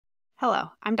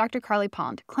Hello, I'm Dr. Carly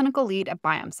Polland, Clinical Lead at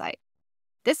Biomesight.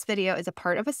 This video is a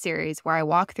part of a series where I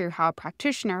walk through how a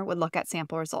practitioner would look at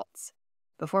sample results.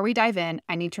 Before we dive in,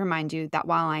 I need to remind you that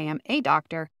while I am a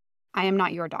doctor, I am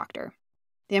not your doctor.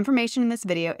 The information in this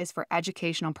video is for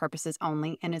educational purposes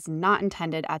only and is not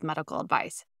intended as medical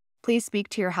advice. Please speak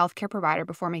to your healthcare provider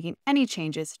before making any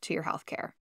changes to your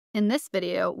healthcare. In this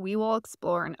video, we will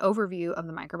explore an overview of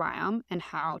the microbiome and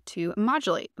how to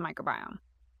modulate the microbiome.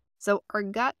 So our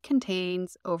gut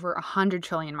contains over 100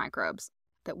 trillion microbes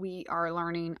that we are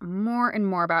learning more and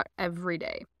more about every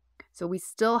day. So we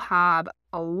still have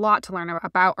a lot to learn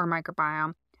about our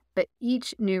microbiome, but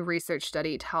each new research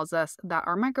study tells us that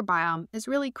our microbiome is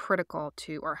really critical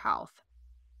to our health.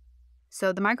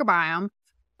 So the microbiome,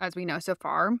 as we know so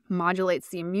far, modulates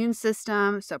the immune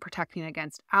system, so protecting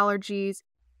against allergies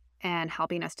and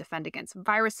helping us defend against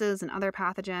viruses and other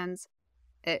pathogens.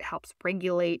 It helps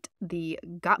regulate the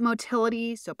gut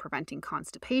motility, so preventing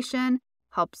constipation,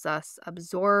 helps us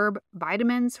absorb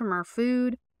vitamins from our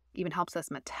food, even helps us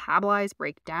metabolize,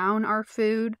 break down our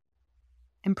food,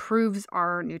 improves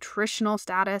our nutritional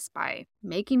status by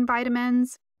making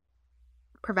vitamins,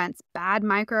 prevents bad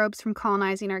microbes from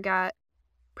colonizing our gut,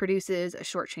 produces a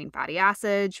short-chain fatty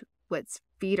acid, which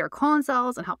feed our colon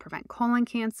cells and help prevent colon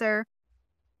cancer.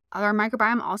 Our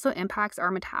microbiome also impacts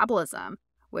our metabolism,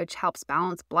 which helps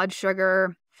balance blood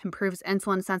sugar, improves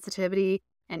insulin sensitivity,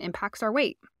 and impacts our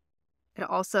weight. It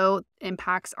also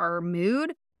impacts our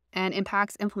mood and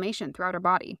impacts inflammation throughout our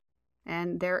body.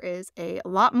 And there is a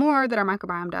lot more that our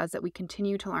microbiome does that we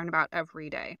continue to learn about every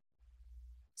day.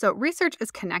 So research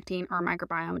is connecting our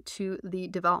microbiome to the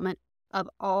development of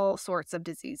all sorts of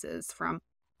diseases, from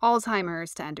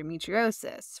Alzheimer's to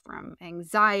endometriosis, from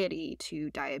anxiety to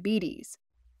diabetes,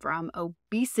 from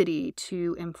obesity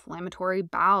to inflammatory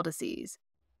bowel disease.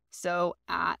 So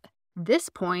at this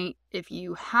point, if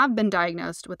you have been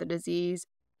diagnosed with a disease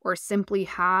or simply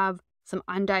have some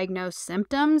undiagnosed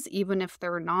symptoms, even if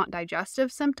they're not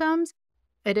digestive symptoms,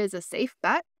 it is a safe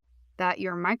bet that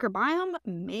your microbiome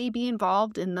may be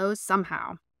involved in those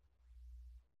somehow.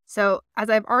 So as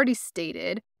I've already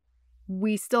stated,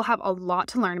 we still have a lot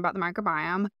to learn about the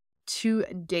microbiome. To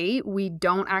date, we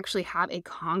don't actually have a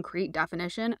concrete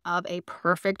definition of a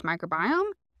perfect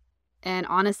microbiome. And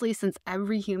honestly, since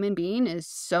every human being is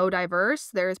so diverse,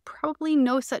 there is probably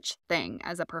no such thing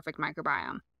as a perfect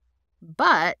microbiome.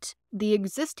 But the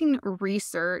existing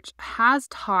research has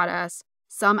taught us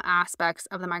some aspects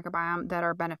of the microbiome that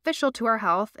are beneficial to our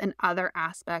health and other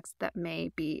aspects that may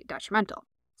be detrimental.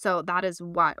 So that is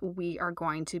what we are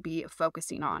going to be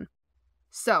focusing on.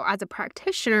 So as a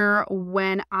practitioner,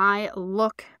 when I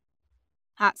look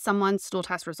at someone's stool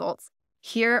test results,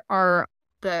 here are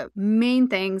the main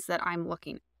things that I'm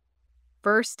looking at.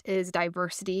 First is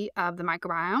diversity of the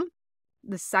microbiome.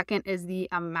 The second is the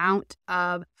amount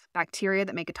of bacteria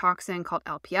that make a toxin called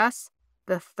LPS.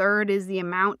 The third is the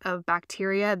amount of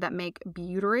bacteria that make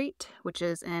butyrate, which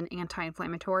is an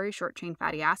anti-inflammatory short-chain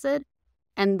fatty acid.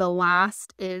 And the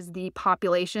last is the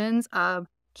populations of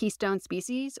keystone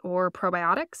species or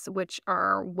probiotics, which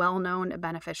are well-known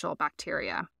beneficial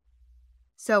bacteria.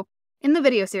 So in the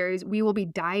video series, we will be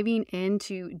diving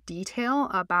into detail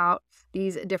about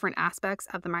these different aspects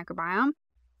of the microbiome,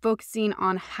 focusing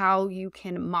on how you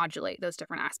can modulate those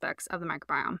different aspects of the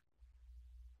microbiome.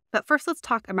 But first, let's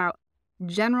talk about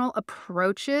general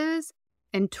approaches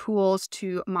and tools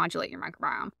to modulate your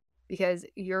microbiome, because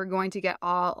you're going to get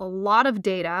a lot of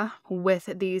data with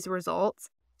these results.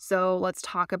 So let's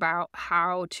talk about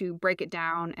how to break it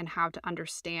down and how to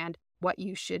understand what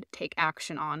you should take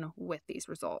action on with these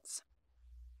results.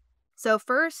 So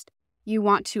first, you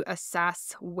want to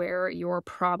assess where your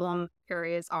problem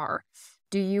areas are.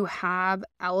 Do you have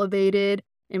elevated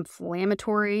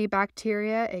inflammatory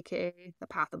bacteria, aka the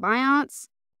pathobionts?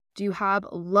 Do you have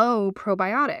low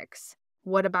probiotics?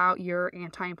 What about your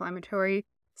anti-inflammatory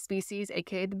species,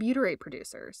 aka the butyrate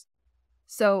producers?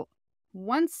 So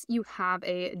once you have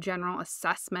a general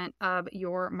assessment of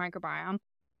your microbiome,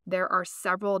 there are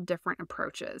several different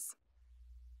approaches.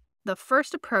 The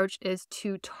first approach is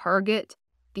to target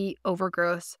the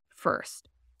overgrowth first.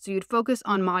 So you'd focus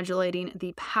on modulating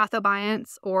the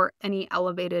pathobionts or any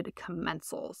elevated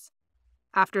commensals.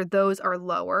 After those are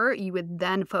lower, you would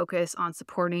then focus on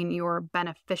supporting your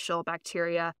beneficial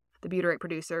bacteria, the butyrate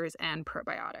producers, and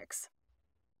probiotics.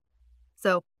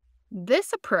 So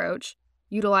this approach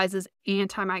utilizes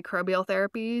antimicrobial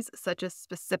therapies such as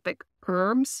specific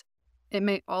herbs. It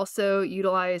may also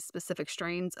utilize specific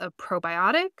strains of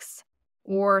probiotics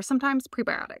or sometimes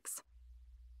prebiotics.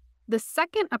 The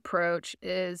second approach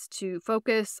is to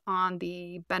focus on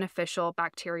the beneficial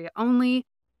bacteria only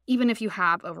even if you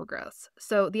have overgrowth.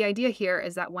 So the idea here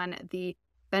is that when the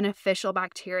beneficial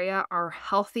bacteria are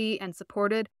healthy and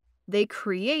supported, they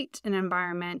create an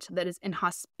environment that is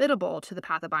inhospitable to the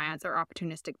pathobions or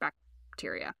opportunistic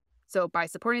bacteria. So by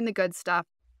supporting the good stuff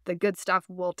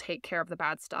will take care of the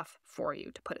bad stuff for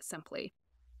you, to put it simply.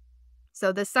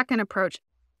 So the second approach,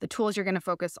 the tools you're going to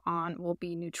focus on will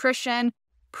be nutrition,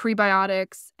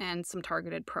 prebiotics, and some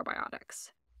targeted probiotics.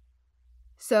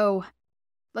 So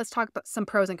let's talk about some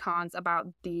pros and cons about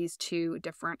these two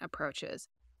different approaches.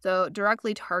 So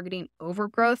directly targeting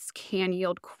overgrowths can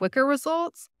yield quicker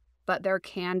results, but there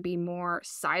can be more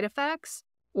side effects,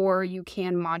 or you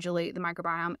can modulate the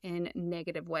microbiome in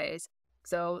negative ways.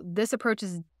 So this approach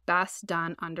is best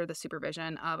done under the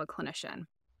supervision of a clinician.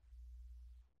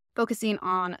 Focusing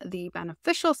on the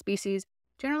beneficial species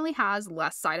generally has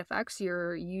less side effects.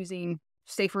 You're using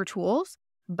safer tools,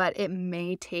 but it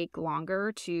may take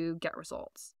longer to get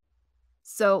results.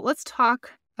 So let's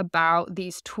talk about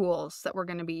these tools that we're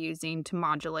going to be using to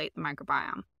modulate the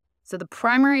microbiome. So the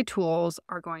primary tools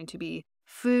are going to be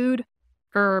food,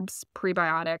 herbs,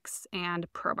 prebiotics, and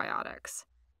probiotics.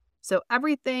 So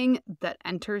everything that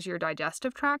enters your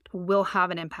digestive tract will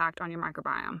have an impact on your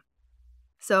microbiome.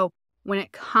 So when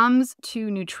it comes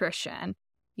to nutrition,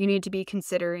 you need to be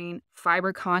considering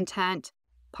fiber content,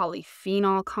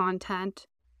 polyphenol content,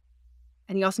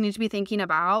 and you also need to be thinking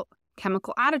about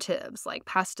chemical additives like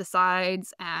pesticides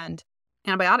and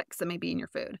antibiotics that may be in your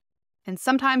food. And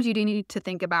sometimes you do need to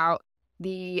think about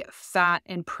the fat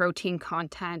and protein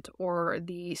content or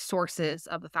the sources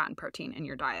of the fat and protein in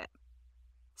your diet.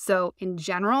 So in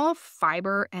general,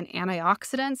 fiber and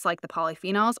antioxidants like the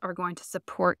polyphenols are going to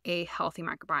support a healthy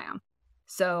microbiome.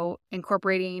 So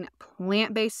incorporating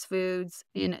plant-based foods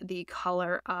in the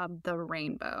color of the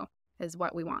rainbow is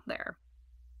what we want there.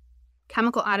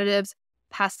 Chemical additives,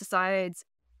 pesticides,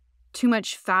 too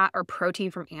much fat or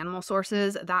protein from animal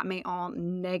sources, that may all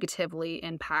negatively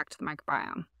impact the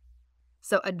microbiome.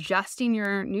 So adjusting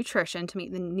your nutrition to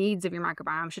meet the needs of your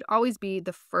microbiome should always be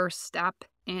the first step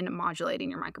in modulating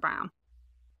your microbiome.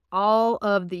 All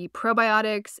of the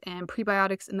probiotics and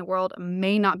prebiotics in the world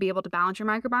may not be able to balance your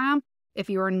microbiome if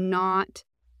you are not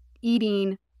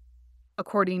eating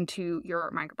according to your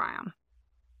microbiome.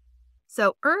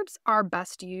 So herbs are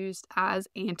best used as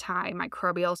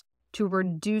antimicrobials to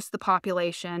reduce the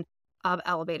population of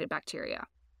elevated bacteria.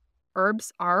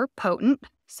 Herbs are potent,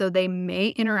 so they may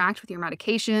interact with your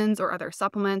medications or other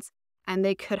supplements, and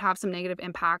they could have some negative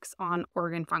impacts on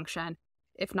organ function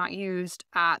if not used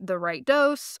at the right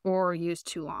dose or used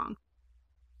too long.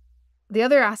 The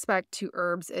other aspect to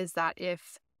herbs is that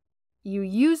if you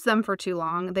use them for too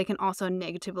long, they can also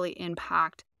negatively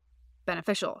impact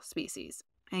beneficial species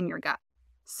in your gut.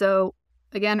 So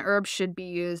again, herbs should be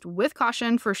used with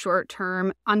caution for short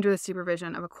term under the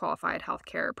supervision of a qualified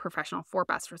healthcare professional for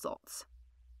best results.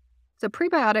 So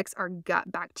prebiotics are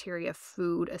gut bacteria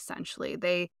food, essentially.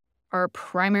 They are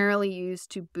primarily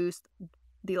used to boost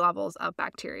the levels of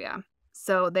bacteria.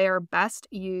 So they are best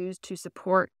used to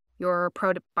support your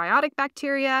probiotic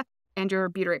bacteria and your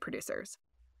butyrate producers.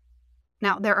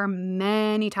 Now, there are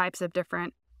many types of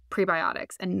different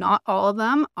prebiotics, and not all of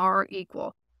them are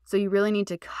equal. So you really need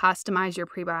to customize your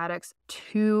prebiotics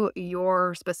to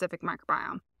your specific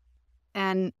microbiome.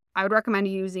 And I would recommend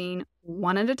using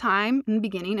one at a time in the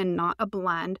beginning and not a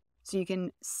blend, so you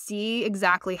can see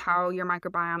exactly how your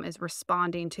microbiome is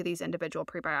responding to these individual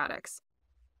prebiotics.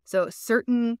 So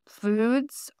certain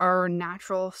foods are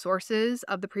natural sources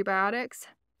of the prebiotics,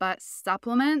 but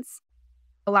supplements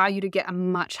allow you to get a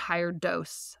much higher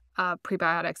dose of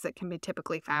prebiotics that can be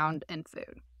typically found in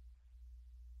food.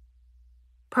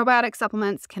 Probiotic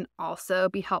supplements can also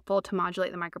be helpful to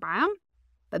modulate the microbiome,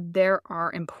 but there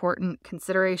are important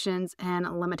considerations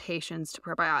and limitations to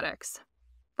probiotics.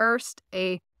 First,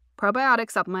 a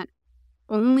probiotic supplement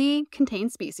only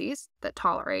contains species that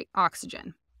tolerate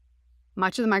oxygen.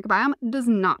 Much of the microbiome does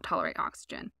not tolerate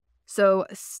oxygen. So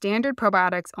standard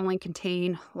probiotics only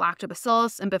contain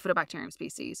lactobacillus and bifidobacterium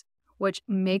species, which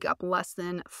make up less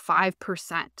than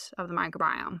 5% of the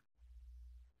microbiome.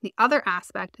 The other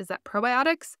aspect is that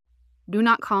probiotics do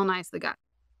not colonize the gut.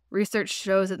 Research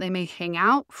shows that they may hang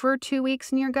out for 2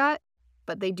 weeks in your gut,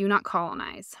 but they do not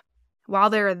colonize. While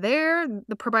they're there,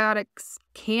 the probiotics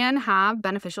can have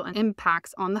beneficial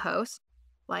impacts on the host,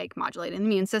 like modulating the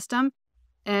immune system,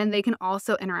 and they can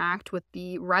also interact with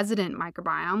the resident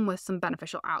microbiome with some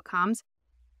beneficial outcomes.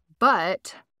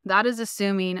 But that is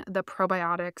assuming the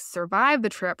probiotics survive the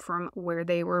trip from where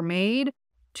they were made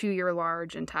to your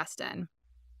large intestine.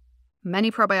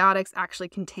 Many probiotics actually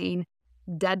contain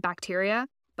dead bacteria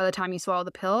by the time you swallow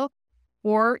the pill,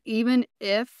 Or even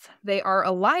if they are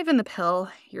alive in the pill,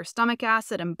 your stomach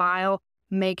acid and bile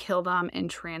may kill them in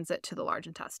transit to the large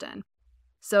intestine.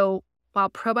 So while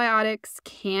probiotics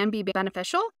can be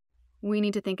beneficial, we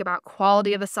need to think about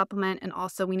quality of the supplement, and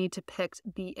also we need to pick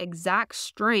the exact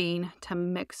strain to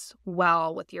mix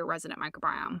well with your resident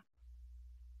microbiome.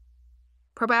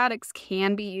 Probiotics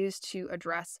can be used to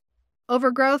address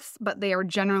overgrowths, but they are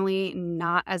generally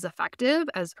not as effective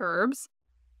as herbs.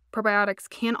 Probiotics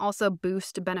can also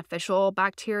boost beneficial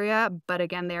bacteria, but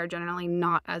again, they are generally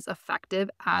not as effective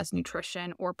as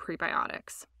nutrition or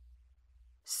prebiotics.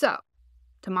 So,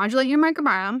 to modulate your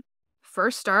microbiome,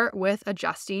 first start with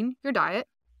adjusting your diet.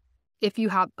 If you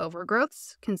have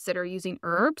overgrowths, consider using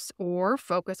herbs or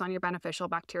focus on your beneficial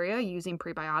bacteria using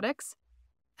prebiotics.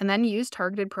 And then use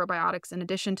targeted probiotics in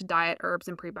addition to diet, herbs,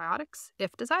 and prebiotics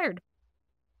if desired.